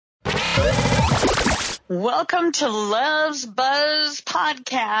Welcome to Love's Buzz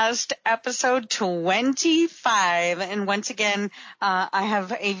Podcast, episode 25. And once again, I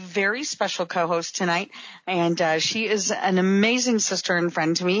have a very special co-host tonight, and she is an amazing sister and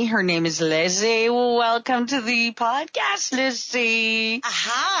friend to me. Her name is Lizzie. Welcome to the podcast, Lizzie.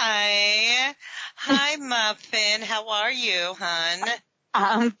 Hi. Hi, Muffin. How are you, hon?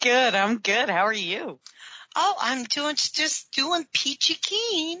 I'm good. How are you? Oh, I'm just doing peachy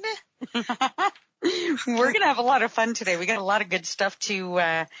keen. We're going to have a lot of fun today. We got a lot of good stuff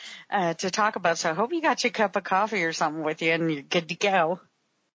to talk about. So I hope you got your cup of coffee or something with you and you're good to go.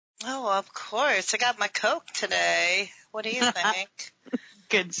 Oh, of course. I got my Coke today. What do you think?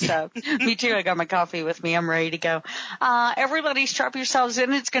 Good stuff. Me too. I got my coffee with me. I'm ready to go. Everybody strap yourselves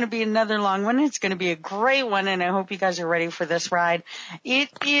in. It's going to be another long one. It's going to be a great one. And I hope you guys are ready for this ride. It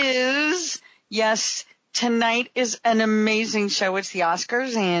is, yes, tonight is an amazing show. It's the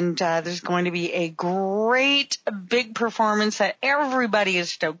Oscars, and there's going to be a great big performance that everybody is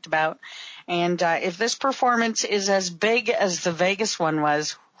stoked about. And if this performance is as big as the Vegas one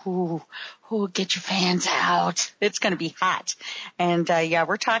was, get your fans out. It's going to be hot. And, yeah,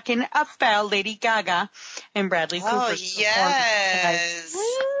 we're talking about Lady Gaga and Bradley Cooper's performance. Yes.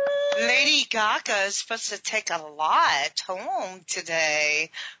 Lady Gaga is supposed to take a lot home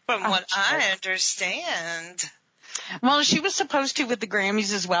today, from what I understand. Well, she was supposed to with the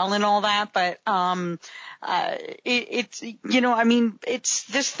Grammys as well and all that, but it's it's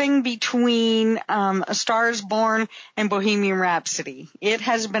this thing between A Star Is Born and Bohemian Rhapsody. It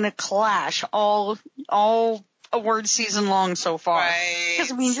has been a clash all award season long so far. Right.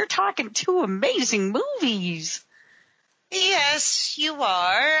 Because, you're talking two amazing movies. Yes, you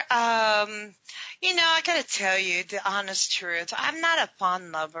are. I gotta tell you the honest truth. I'm not a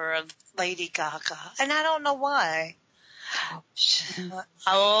fond lover of Lady Gaga, and I don't know why.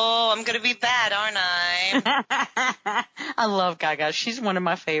 Oh, I'm gonna be bad, aren't I? I love Gaga. She's one of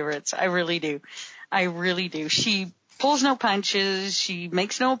my favorites. I really do. She pulls no punches. She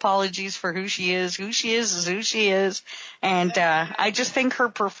makes no apologies for who she is. Who she is who she is. And I just think her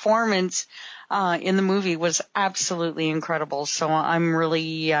performance in the movie was absolutely incredible. So I'm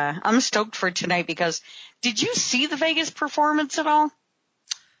really I'm stoked for tonight because did you see the Vegas performance at all?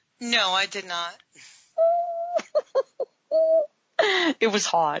 No, I did not. It was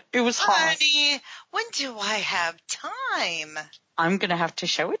hot. Honey, when do I have time? I'm going to have to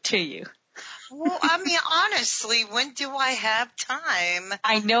show it to you. Well, honestly, when do I have time?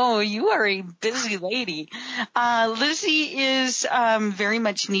 I know, you are a busy lady. Lizzie is very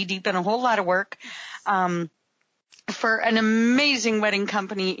much knee-deep in a whole lot of work for an amazing wedding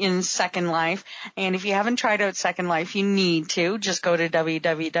company in Second Life. And if you haven't tried out Second Life, you need to. Just go to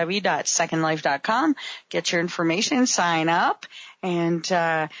www.secondlife.com, get your information, sign up. And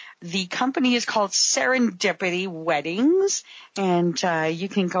the company is called Serendipity Weddings. And you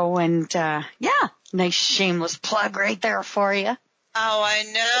can go and, nice shameless plug right there for you. Oh, I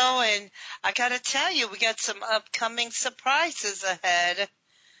know. And I got to tell you, we got some upcoming surprises ahead.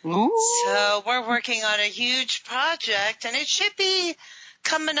 Ooh. So we're working on a huge project, and it should be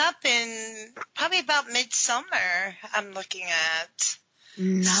coming up in probably about midsummer, I'm looking at.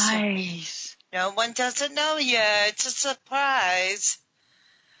 Nice. So, no one doesn't know yet. It's a surprise.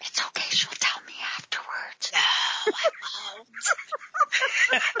 It's okay. She'll tell me afterwards. No, I won't.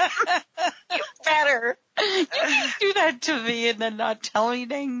 You better. You can't do that to me and then not tell me.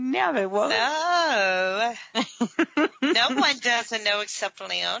 They never will. No. No one doesn't know except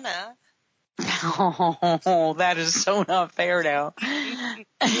Leona. Oh, that is so not fair now.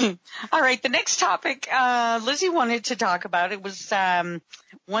 All right, the next topic Lizzie wanted to talk about, it was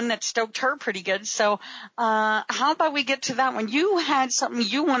one that stoked her pretty good. So how about we get to that one? You had something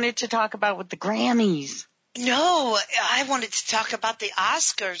you wanted to talk about with the Grammys. No, I wanted to talk about the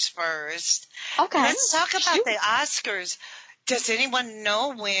Oscars first. Okay. Let's talk about the Oscars. Does anyone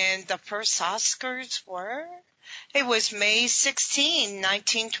know when the first Oscars were? It was May 16,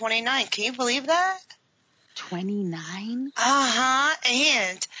 1929. Can you believe that? 29? Uh-huh.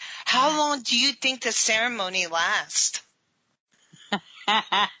 And how long do you think the ceremony lasts?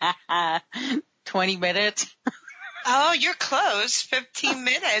 20 minutes. Oh, you're close. 15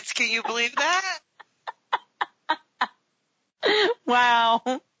 minutes. Can you believe that? Wow.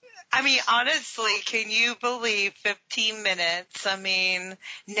 Honestly, can you believe 15 minutes?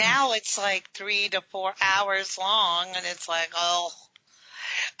 Now it's like 3 to 4 hours long, and it's like, oh.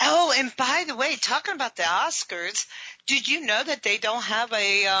 Oh, and by the way, talking about the Oscars, did you know that they don't have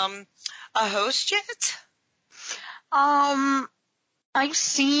a host yet? I've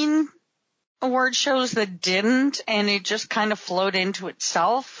seen award shows that didn't, and it just kind of flowed into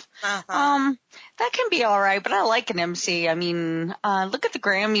itself. That can be all right, but I like an MC. I mean, look at the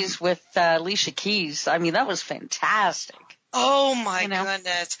Grammys with Alicia Keys. I mean, that was fantastic. Oh my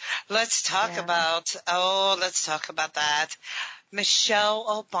goodness. Let's talk about that.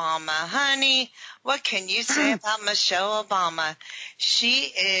 Michelle Obama. Honey, what can you say about Michelle Obama? She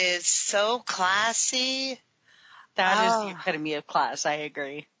is so classy. That is the epitome of class. I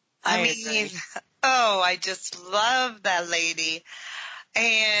agree. I agree. I just love that lady.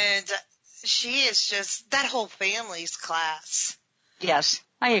 And she is just, that whole family's class. Yes,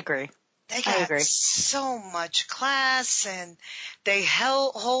 I agree. They got so much class, and they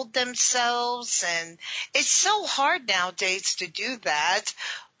hold themselves, and it's so hard nowadays to do that,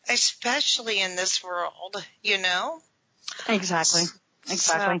 especially in this world, you know? Exactly.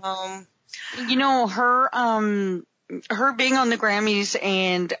 So, you know, her being on the Grammys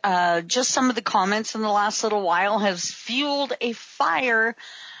and just some of the comments in the last little while has fueled a fire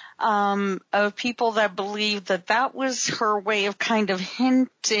of people that believe that was her way of kind of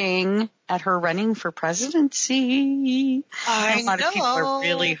hinting at her running for presidency. A lot of people are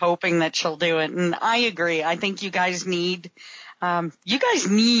really hoping that she'll do it, and I agree. I think you guys need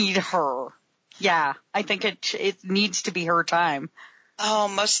her. Yeah, I think it needs to be her time. Oh,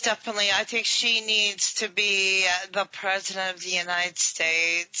 most definitely. I think she needs to be the president of the United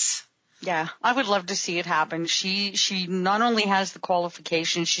States. Yeah, I would love to see it happen. She not only has the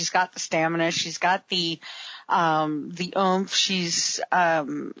qualifications, she's got the stamina, she's got the oomph. She's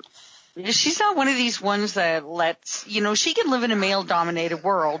not one of these ones that lets, she can live in a male-dominated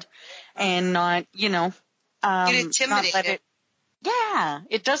world and not, get intimidated.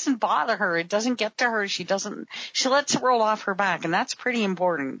 It doesn't bother her. It doesn't get to her. She lets it roll off her back, and that's pretty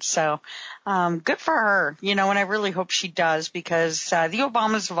important. So, good for her, and I really hope she does, because, the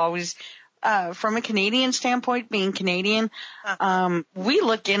Obamas have always, from a Canadian standpoint, being Canadian, we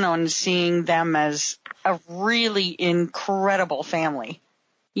look in on seeing them as a really incredible family.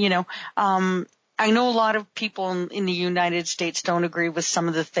 I know a lot of people in the United States don't agree with some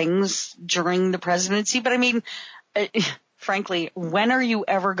of the things during the presidency, but I mean, frankly, when are you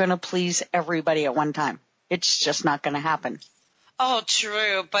ever going to please everybody at one time? It's just not going to happen. Oh,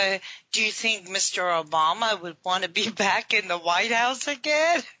 true. But do you think Mr. Obama would want to be back in the White House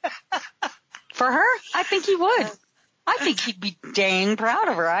again? For her? I think he would. I think he'd be dang proud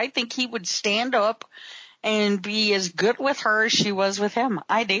of her. I think he would stand up and be as good with her as she was with him.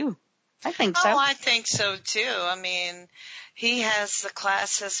 I do. I think so. Oh, I think so too. I mean, he has the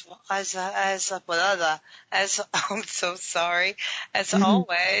class I'm so sorry. As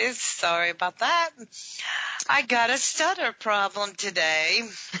always, sorry about that. I got a stutter problem today.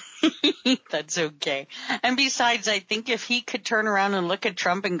 That's okay. And besides, I think if he could turn around and look at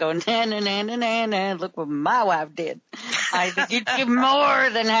Trump and go, na, na, na, na, na, na, look what my wife did, I think he'd be more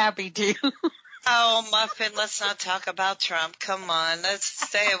than happy to. Oh, Muffin, let's not talk about Trump. Come on, let's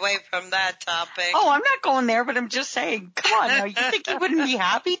stay away from that topic. Oh, I'm not going there, but I'm just saying, come on now, you think he wouldn't be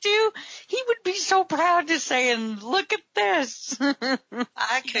happy to? He would be so proud to say, and look at this.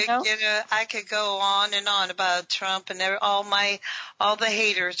 I could go on and on about Trump, and all the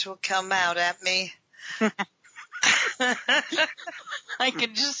haters will come out at me. I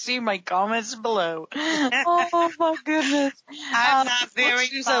can just see my comments below. Oh my goodness. I'm not very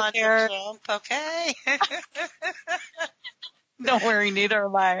fond of Trump, okay? Don't worry, neither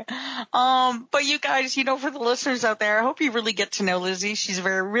am I. But you guys, for the listeners out there, I hope you really get to know Lizzie. She's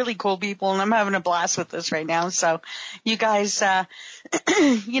really cool people, and I'm having a blast with this right now. So you guys,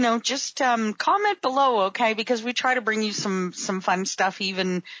 just comment below, okay? Because we try to bring you some fun stuff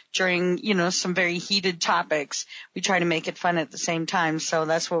even during, some very heated topics. We try to make it fun at the same time. So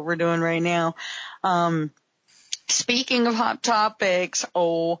that's what we're doing right now. Speaking of hot topics,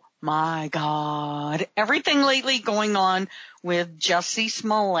 oh my God, everything lately going on with Jussie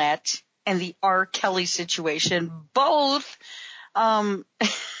Smollett and the R. Kelly situation, both with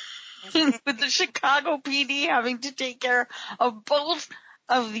the Chicago PD having to take care of both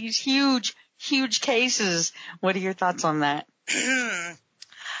of these huge, huge cases. What are your thoughts on that?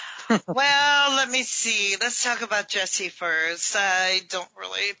 Well, let me see. Let's talk about Jussie first. I don't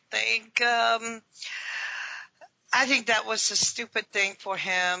really think I think that was a stupid thing for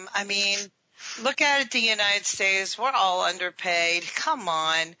him. I mean, look at it, the United States, we're all underpaid. Come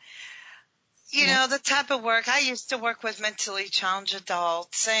on. The type of work, I used to work with mentally challenged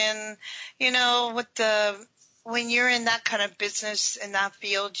adults, and, when you're in that kind of business, in that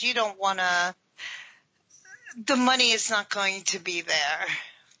field, you don't want to, the money is not going to be there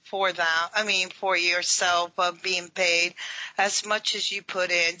for that. For yourself, being paid as much as you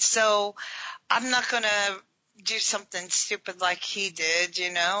put in. So I'm not going to do something stupid like he did,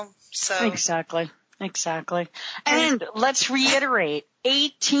 you know? So Exactly. And let's reiterate,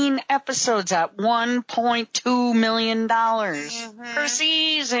 18 episodes at $1.2 million per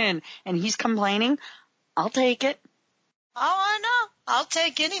season. And he's complaining. I'll take it. Oh, I know. I'll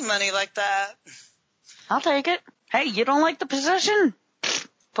take any money like that. I'll take it. Hey, you don't like the position?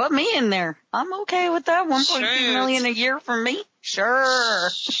 Put me in there. I'm okay with that. 1.2 million a year for me. Sure.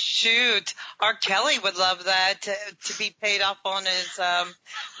 Shoot. R. Kelly would love that to be paid off on his,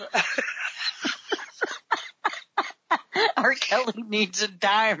 R. Kelly needs a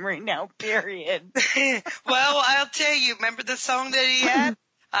dime right now, period. Well, I'll tell you, remember the song that he had?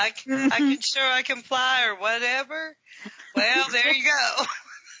 I can fly or whatever. Well, there you go.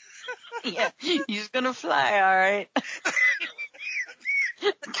 Yeah, he's gonna fly, all right.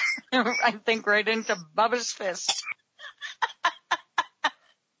 I think right into Bubba's fist.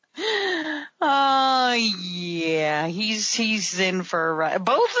 Oh, yeah, he's in for a ride.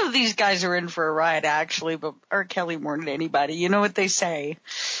 Both of these guys are in for a ride, actually, but R. Kelly more than anybody. You know what they say.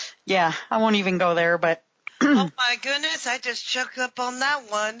 Yeah, I won't even go there, but. Oh, my goodness, I just choked up on that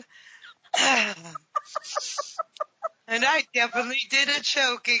one. And I definitely did a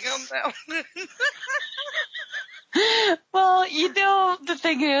choking on that one. Well, you know, the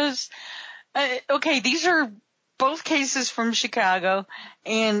thing is, okay, these are both cases from Chicago,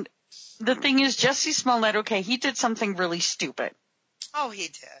 and the thing is, Jussie Smollett, okay, he did something really stupid. Oh, he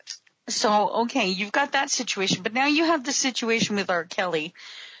did. So, okay, you've got that situation, but now you have the situation with R. Kelly,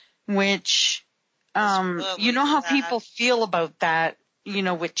 which, you know how people feel about that, you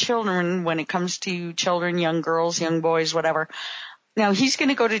know, with children, when it comes to children, young girls, young boys, whatever. Now, he's going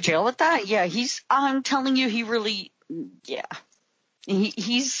to go to jail with that? Yeah, I'm telling you, he really, yeah.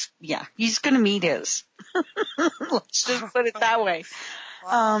 He's going to meet his. Let's just put it that way.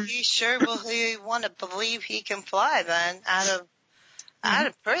 Well, he sure will want to believe he can fly then out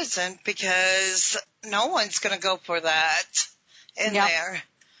of prison, because no one's going to go for that in there.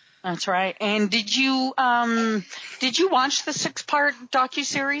 That's right. And did you watch the 6-part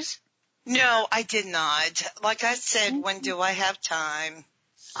docuseries? No, I did not. Like I said, when do I have time?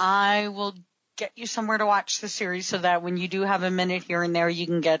 I will get you somewhere to watch the series so that when you do have a minute here and there, you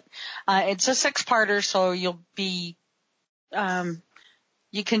can get, it's a 6-parter, so you'll be,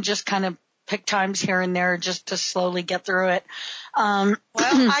 you can just kind of pick times here and there just to slowly get through it. Well,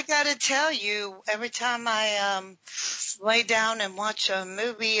 I got to tell you, every time I lay down and watch a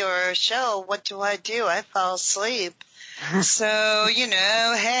movie or a show, what do? I fall asleep. So, you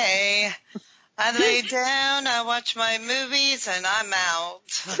know, hey, I lay down, I watch my movies, and I'm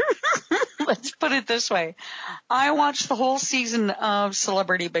out. Let's put it this way. I watched the whole season of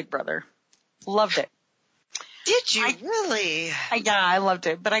Celebrity Big Brother. Loved it. Did you really? Yeah, I loved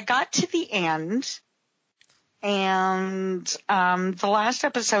it. But I got to the end, and the last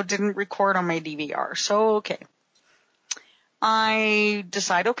episode didn't record on my DVR. So, okay. I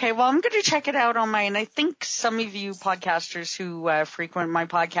decide, okay, well, I'm going to check it out on and I think some of you podcasters who frequent my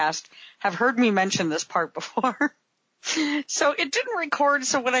podcast have heard me mention this part before. So it didn't record.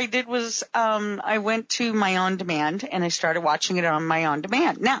 So what I did was I went to my on-demand and I started watching it on my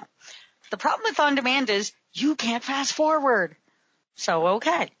on-demand. Now, the problem with on-demand is you can't fast forward. So,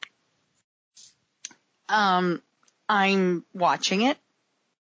 okay. I'm watching it.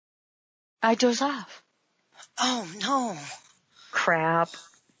 I doze off. Oh, no. Crap.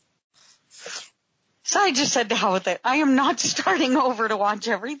 So I just said to hell with it. I am not starting over to watch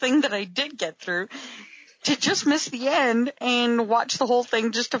everything that I did get through to just miss the end and watch the whole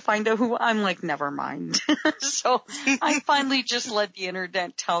thing just to find out who. I'm like, never mind. So I finally just let the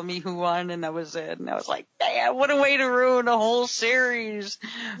internet tell me who won, and that was it. And I was like, damn, what a way to ruin a whole series.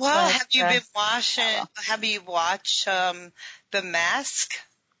 Well, but, have you watched The Mask?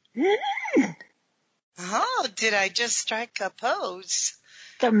 Oh, did I just strike a pose?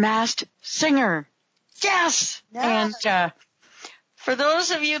 The Masked Singer. Yes. And for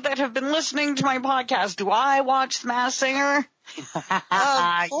those of you that have been listening to my podcast, do I watch The Masked Singer?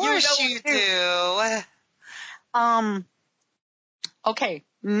 Of course you do. Okay,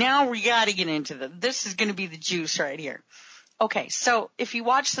 now we got to get into this is going to be the juice right here. Okay, so if you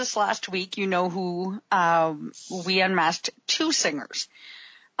watched this last week, you know who we unmasked 2 singers.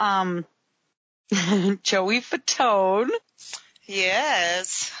 Joey Fatone.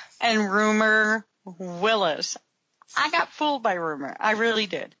 Yes. And Rumor Willis. I got fooled by Rumor. I really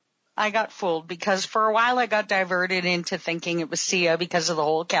did. I got fooled because for a while I got diverted into thinking it was Sia because of the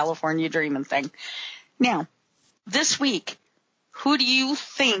whole California Dreamin' thing. Now, this week, who do you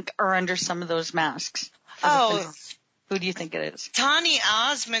think are under some of those masks? Oh, Who do you think it is? Donny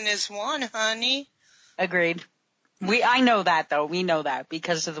Osmond is one, honey. Agreed. I know that, though. We know that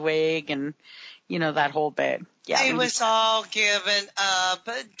because of the wig and, that whole bit. Yeah. It was all given up.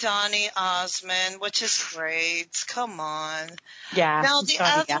 Donny Osmond, which is great. Come on. Yeah. Now, the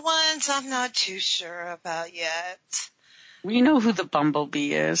other ones, I'm not too sure about yet. We know who the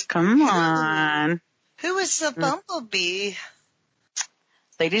Bumblebee is. Come on. Who is the Bumblebee?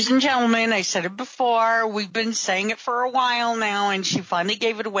 Ladies and gentlemen, I said it before. We've been saying it for a while now, and she finally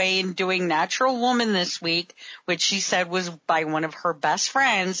gave it away in doing Natural Woman this week, which she said was by one of her best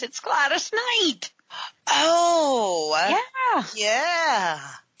friends. It's Gladys Knight. Oh. Yeah. Yeah.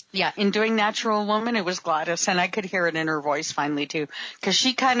 Yeah, in doing Natural Woman, it was Gladys, and I could hear it in her voice finally, too, because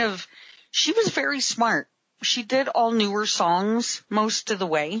she was very smart. She did all newer songs most of the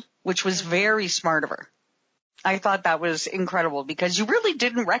way, which was very smart of her. I thought that was incredible because you really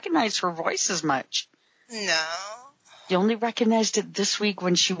didn't recognize her voice as much. No. You only recognized it this week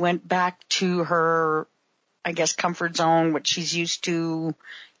when she went back to her, I guess, comfort zone, what she's used to,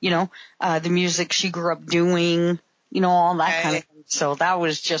 the music she grew up doing, all that kind of thing. So that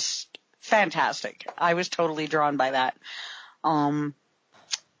was just fantastic. I was totally drawn by that. The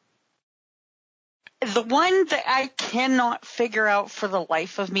one that I cannot figure out for the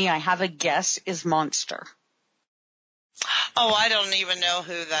life of me, I have a guess, is Monster. Oh, I don't even know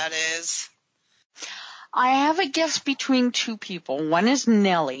who that is. I have a guess between two people. One is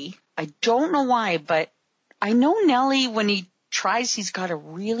Nelly. I don't know why, but I know Nelly, when he tries, he's got a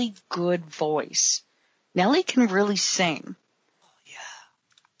really good voice. Nelly can really sing. Oh, yeah.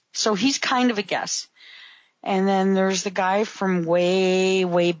 So he's kind of a guess. And then there's the guy from way,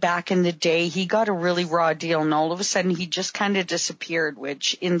 way back in the day. He got a really raw deal, and all of a sudden he just kind of disappeared,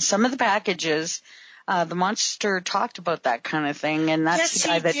 which in some of the packages, the Monster talked about that kind of thing, and that's the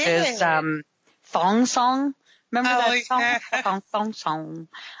guy that does Thong Song. Remember that song? Yeah. Thong Song.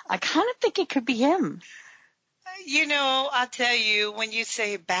 I kind of think it could be him. I'll tell you, when you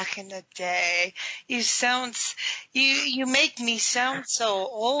say back in the day, you make me sound so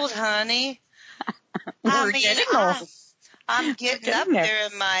old, honey. We're getting old. I'm getting up there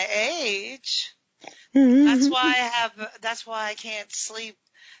in my age. Mm-hmm. That's why I can't sleep.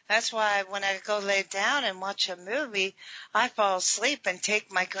 That's why when I go lay down and watch a movie, I fall asleep and take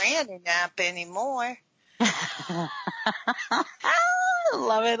my granny nap anymore.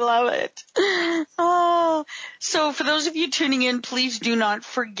 Love it, love it. Oh, so for those of you tuning in, please do not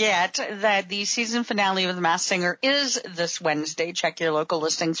forget that the season finale of The Masked Singer is this Wednesday. Check your local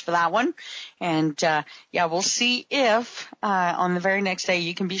listings for that one. And, we'll see if, on the very next day,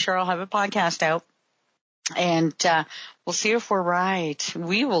 you can be sure I'll have a podcast out. And, we'll see if we're right.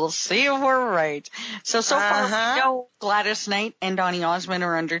 We will see if we're right. So far, we know Gladys Knight and Donny Osmond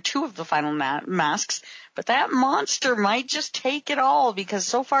are under two of the final masks. But that Monster might just take it all, because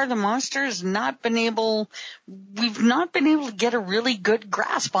so far the Monster has we've not been able to get a really good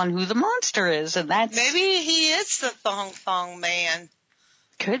grasp on who the Monster is. And that's. Maybe he is the Thong Thong Man.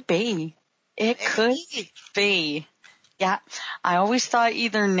 Could be. It could be. Yeah. I always thought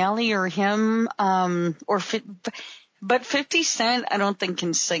either Nelly or him, but 50 Cent, I don't think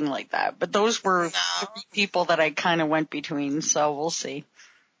can sing like that. But those were three people that I kind of went between, so we'll see.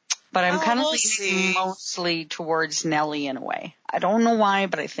 But I'm kind of leaning mostly towards Nelly in a way. I don't know why,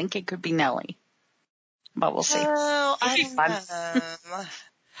 but I think it could be Nelly. But we'll see. Oh, It'll be fun. I'm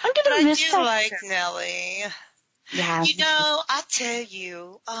gonna miss that. I do like Nelly. Yeah. I tell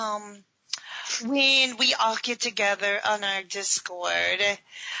you, when we all get together on our Discord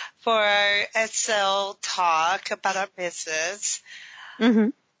for our SL talk about our business, mm-hmm.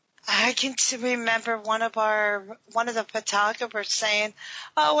 I can remember one of the photographers saying,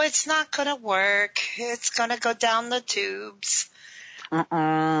 "Oh, it's not gonna work. It's gonna go down the tubes." But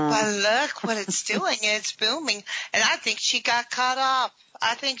look what it's doing. It's booming. And I think she got caught off.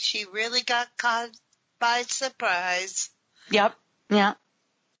 I think she really got caught by surprise. Yep. Yeah.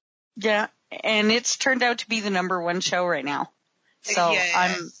 Yeah. And it's turned out to be the number one show right now. So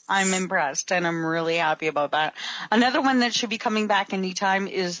yes. I'm impressed, and I'm really happy about that. Another one that should be coming back anytime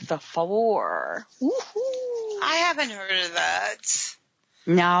is The Four. Woohoo! I haven't heard of that.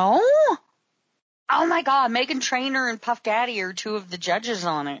 No? Oh my God, Meghan Trainor and Puff Daddy are two of the judges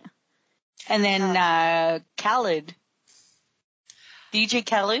on it. And then Khaled. DJ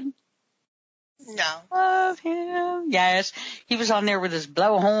Khaled? No. Love him. Yes. He was on there with his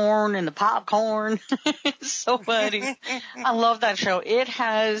blowhorn and the popcorn. It's so funny. I love that show. It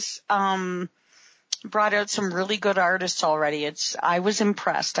has brought out some really good artists already. I was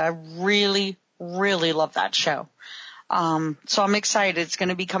impressed. I really, really love that show. So I'm excited. It's going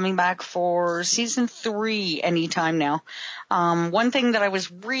to be coming back for season 3 anytime now. One thing that I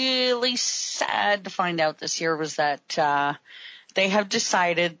was really sad to find out this year was that, they have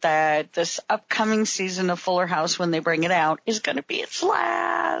decided that this upcoming season of Fuller House, when they bring it out, is going to be its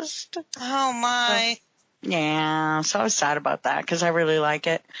last. Oh my. Yeah, so I was sad about that because I really like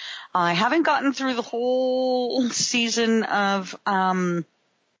it. I haven't gotten through the whole season of One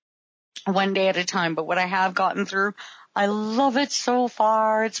Day at a Time, but what I have gotten through, I love it so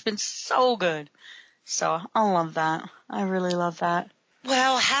far. It's been so good. So I love that. I really love that.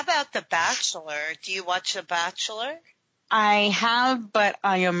 Well, how about The Bachelor? Do you watch The Bachelor? I have, but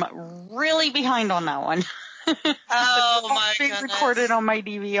I am really behind on that one. Oh my goodness. Recorded on my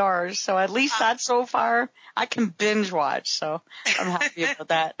DVRs, so at least that so far I can binge watch. So I'm happy about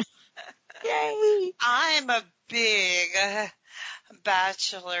that. Yay! I'm a big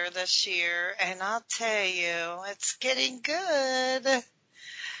Bachelor this year, and I'll tell you, it's getting good.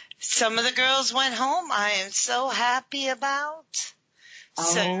 Some of the girls went home. I am so happy about.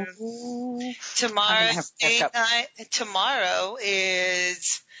 So tomorrow's date night. Tomorrow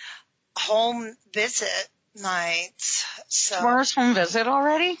is home visit night. So Tomorrow's home visit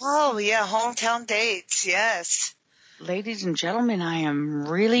already? Oh yeah, hometown dates. Yes. Ladies and gentlemen, I am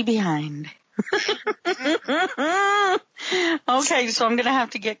really behind. Okay, so I'm going to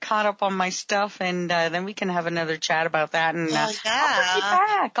have to get caught up on my stuff, and then we can have another chat about that. And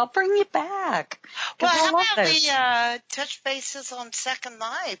yeah. I'll bring you back. Well, how about we touch bases on Second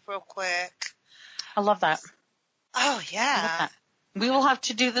Life real quick? I love that. Oh, yeah. We will have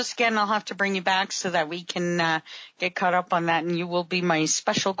to do this again. I'll have to bring you back so that we can get caught up on that, and you will be my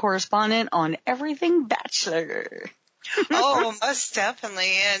special correspondent on everything Bachelor. Oh, most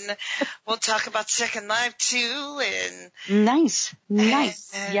definitely. And we'll talk about Second Life, too. And Nice.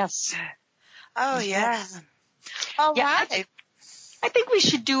 Yes. Oh, yeah. All right. I think we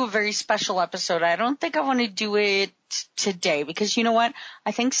should do a very special episode. I don't think I want to do it today because you know what?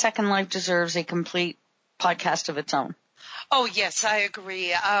 I think Second Life deserves a complete podcast of its own. Oh, yes, I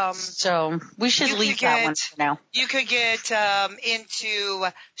agree. So we should leave that one for now. You could get into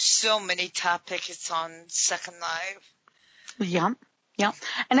so many topics on Second Life. Yeah.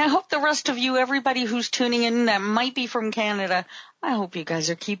 And I hope the rest of you, everybody who's tuning in that might be from Canada, I hope you guys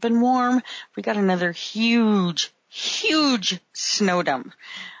are keeping warm. We got another huge snow dump.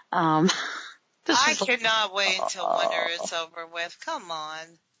 I cannot wait until winter is over with. Come on.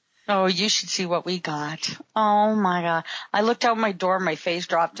 Oh, you should see what we got. Oh my God. I looked out my door, my face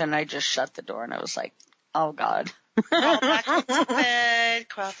dropped, and I just shut the door and I was like, oh God. Crawl back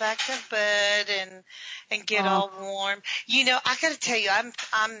to bed and get all warm. You know, I gotta tell you,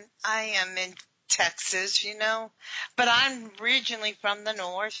 I am in Texas, you know, but I'm originally from the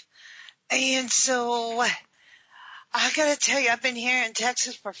north. And so I gotta tell you, I've been here in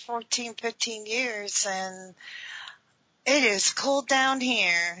Texas for 14, 15 years and it is cold down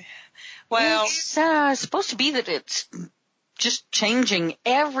here. Well, it's supposed to be that it's just changing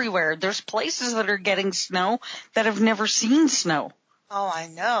everywhere. There's places that are getting snow that have never seen snow. Oh, I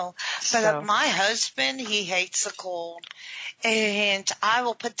know. But my husband, he hates the cold. And I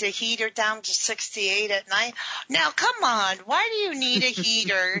will put the heater down to 68 at night. Now, come on. Why do you need a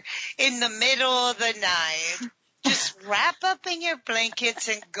heater in the middle of the night? Just wrap up in your blankets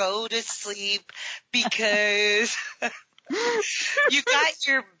and go to sleep because you got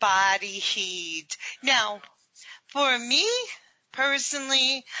your body heat. Now, for me,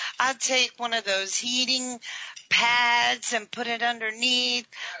 personally, I'd take one of those heating pads and put it underneath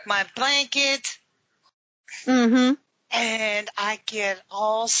my blanket. Mm-hmm. And I get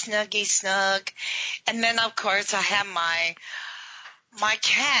all snuggy snug. And then, of course, I have my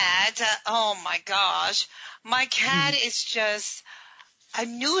cat. Oh, my gosh. My cat is just a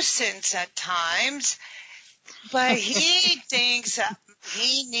nuisance at times. But he thinks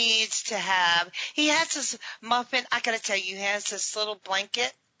he needs to have, he has this muffin, I gotta tell you, he has this little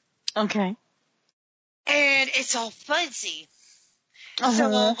blanket. Okay. And it's all fuzzy. Uh-huh.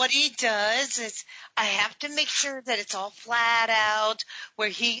 So what he does is I have to make sure that it's all flat out where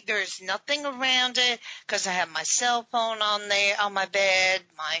there's nothing around it because I have my cell phone on my bed,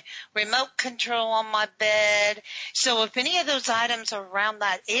 my remote control on my bed. So if any of those items are around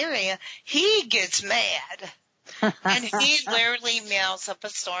that area, he gets mad. And he literally meows up a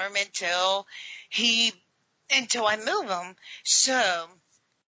storm until I move him.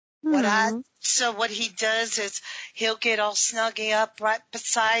 So what he does is he'll get all snuggy up right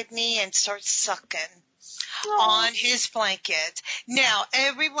beside me and start sucking on his blanket. Now,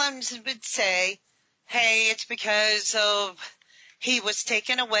 everyone would say, hey, it's because of He was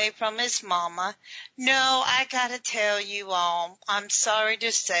taken away from his mama. No, I gotta tell you all, I'm sorry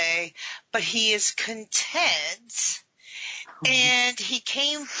to say, but he is content. And he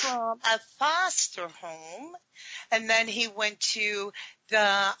came from a foster home, and then he went to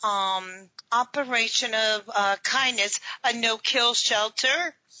the Operation of Kindness, a no-kill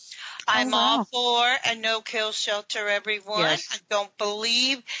shelter. I'm all for a no-kill shelter, everyone. Yes. I don't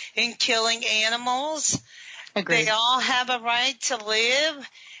believe in killing animals. Agreed. They all have a right to live.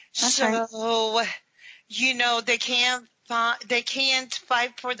 That's so, right. you know, they can't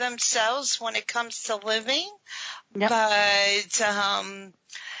fight for themselves when it comes to living. Yep. But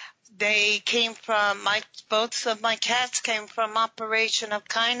they came from both of my cats came from Operation of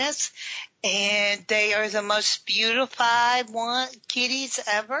Kindness, and they are the most beautified kitties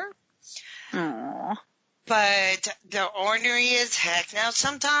ever. Aww. But they're ornery as heck. Now,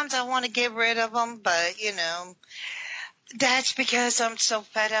 sometimes I want to get rid of them, but, you know, that's because I'm so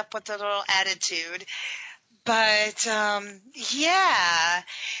fed up with the little attitude. But, yeah,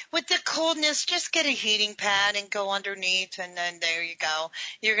 with the coldness, just get a heating pad and go underneath, and then there you go.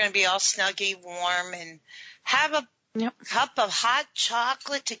 You're going to be all snuggy warm, and have a cup of hot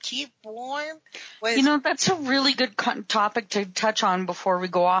chocolate to keep warm. You know, that's a really good topic to touch on before we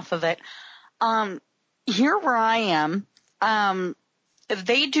go off of it. Here where I am,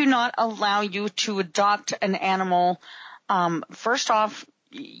 they do not allow you to adopt an animal. First off,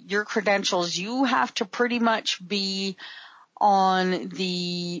 your credentials, you have to pretty much be on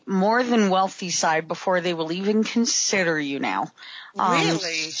the more than wealthy side before they will even consider you now.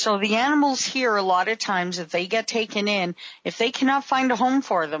 Really? So the animals here, a lot of times, if they get taken in, if they cannot find a home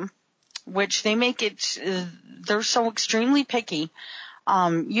for them, which they make it, they're so extremely picky,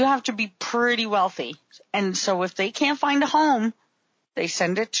 you have to be pretty wealthy. And so if they can't find a home, they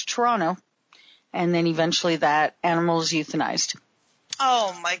send it to Toronto, and then eventually that animal is euthanized.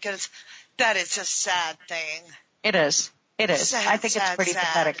 Oh, my goodness. That is a sad thing. It is. It is. Sad, I think it's pretty sad.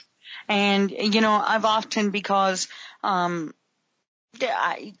 pathetic. And, you know, I've often, because, you know,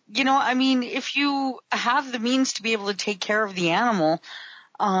 I mean, if you have the means to be able to take care of the animal,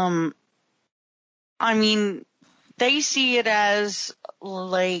 I mean, they see it as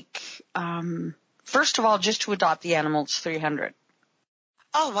like, first of all, just to adopt the animal, it's $300.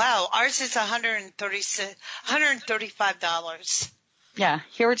 Oh, wow. Ours is $135. Yeah,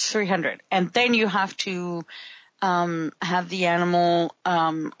 here it's $300. And then you have to have the animal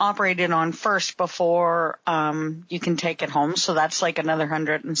operated on first before you can take it home. So that's like another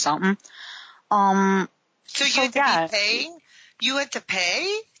 100 and something. So you have to be paying? You have to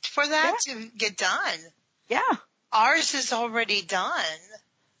pay for that to get done? Yeah. Ours is already done.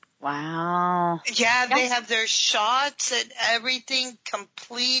 Wow. Yeah, they have their shots and everything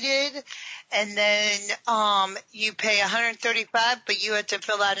completed, and then you pay $135, but you have to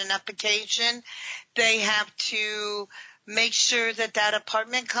fill out an application. They have to make sure that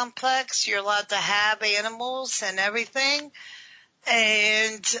apartment complex, you're allowed to have animals and everything,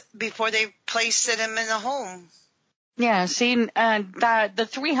 and before they place them in the home. Yeah, see, the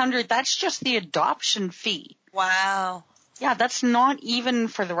 $300, that's just the adoption fee. Wow. Yeah, that's not even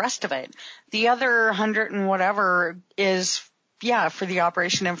for the rest of it. The other 100 and whatever is, for the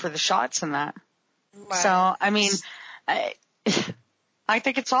operation and for the shots and that. Wow. So, I mean, I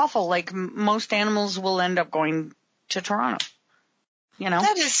think it's awful. Like, most animals will end up going to Toronto. You know?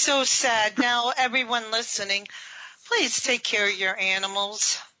 That is so sad. Now, everyone listening, please take care of your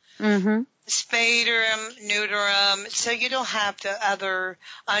animals. Mm-hmm. Spay them, neuter them, so you don't have the other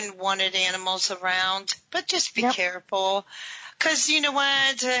unwanted animals around. But just be careful, because you know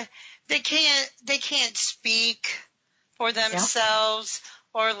what? They can't speak for themselves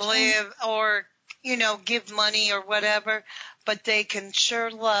or live or give money or whatever. But they can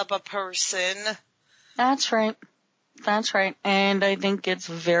sure love a person. That's right. That's right. And I think it's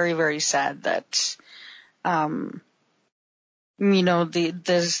very, very sad that,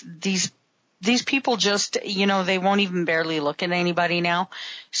 these people just, they won't even barely look at anybody now.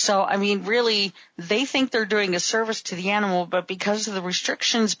 So, I mean, really, they think they're doing a service to the animal, but because of the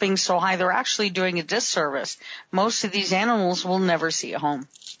restrictions being so high, they're actually doing a disservice. Most of these animals will never see a home.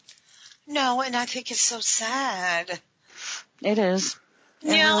 No, and I think it's so sad. It is.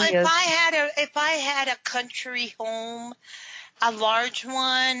 It really is. If I had a country home, a large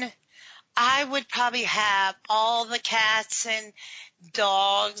one, I would probably have all the cats and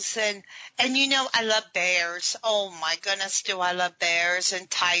dogs and I love bears. Oh my goodness, do I love bears and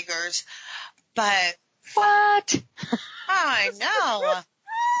tigers. But what? I know.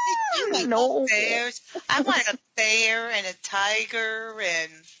 I love bears. I want a bear and a tiger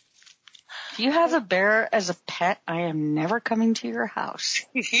and If you have a bear as a pet, I am never coming to your house.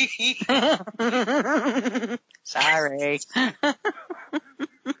 Sorry.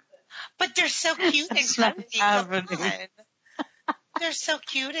 But they're so cute and That's not cuddly. happening. Come on. They're so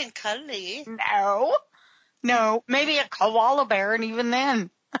cute and cuddly. No, maybe a koala bear, and even then.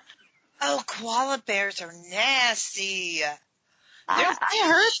 Oh, koala bears are nasty. I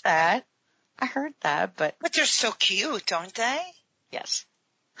heard that, but they're so cute, don't they? yes.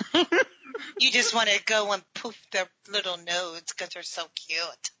 You just want to go and poof their little nose because they're so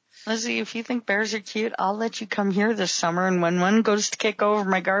cute. Lizzie, if you think bears are cute, I'll let you come here this summer, and when one goes to kick over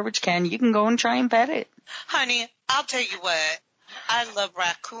my garbage can, you can go and try and pet it. Honey, I'll tell you what. I love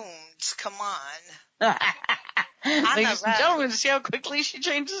raccoons. Come on. Ladies and gentlemen, see how quickly she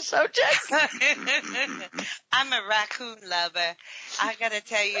changed the subject? I'm a raccoon lover. I gotta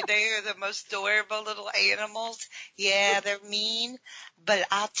tell you, they are the most adorable little animals. Yeah, they're mean, but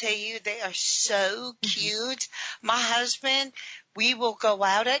I'll tell you, they are so cute. My husband, we will go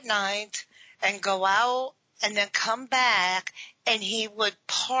out at night and go out and then come back, and he would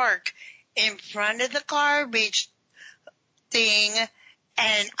park in front of the garbage thing,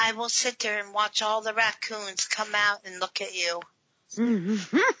 and I will sit there and watch all the raccoons come out and look at you.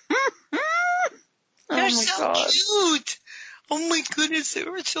 They're so cute. Oh my goodness, they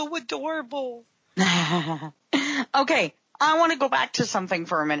were so adorable. Okay, I want to go back to something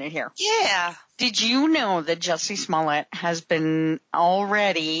for a minute here. Yeah. Did you know that Jussie Smollett has been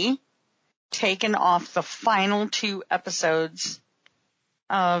already taken off the final 2 episodes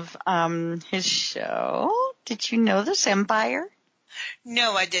of his show? Did you know this, Empire?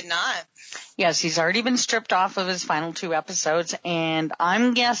 No, I did not. Yes, he's already been stripped off of his final 2 episodes, and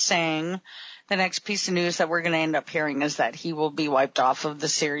I'm guessing the next piece of news that we're going to end up hearing is that he will be wiped off of the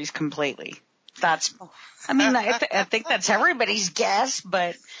series completely. I think that's everybody's guess,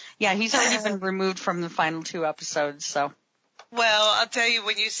 but yeah, he's already been removed from the final 2 episodes, so. Well, I'll tell you,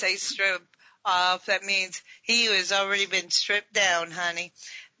 when you say strip off, that means he has already been stripped down, honey.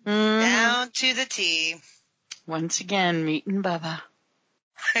 Down to the T. Once again, meeting Bubba.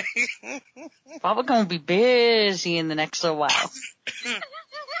 Bubba gonna be busy in the next little while.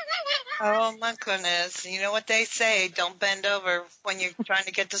 Oh my goodness. You know what they say, don't bend over when you're trying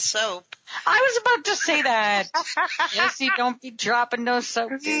to get the soap. I was about to say that. Yes, you don't be dropping no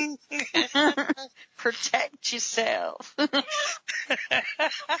soap. Protect yourself.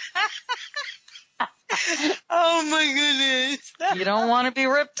 Oh my goodness. You don't want to be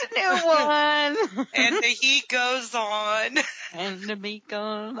ripped a new one. And the heat goes on. And the beat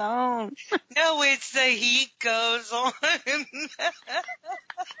goes on. No, it's the heat goes on.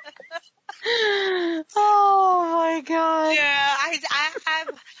 Oh my God. Yeah,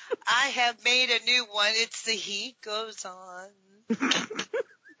 I have made a new one. It's the heat goes on.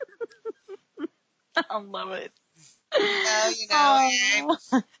 I love it.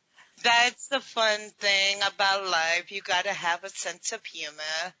 That's the fun thing about life. You got to have a sense of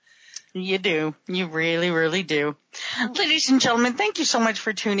humor. You do. You really, really do. Ladies and gentlemen, thank you so much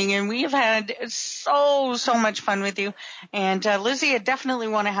for tuning in. We have had so much fun with you. And Lizzie, I definitely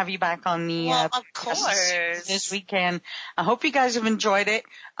want to have you back on the of course this weekend. I hope you guys have enjoyed it.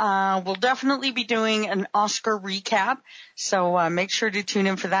 We'll definitely be doing an Oscar recap. So make sure to tune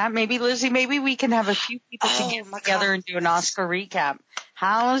in for that. Maybe, Lizzie, we can have a few people together and do an Oscar recap.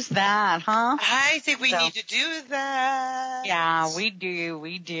 How's that, huh? I think we need to do that. Yeah, we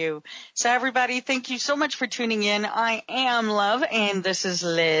do. So everybody, thank you so much for tuning in. I am Love, and this is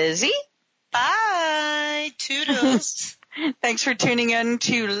Lizzie. Bye. Toodles. Thanks for tuning in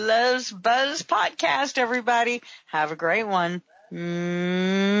to Love's Buzz Podcast, everybody. Have a great one.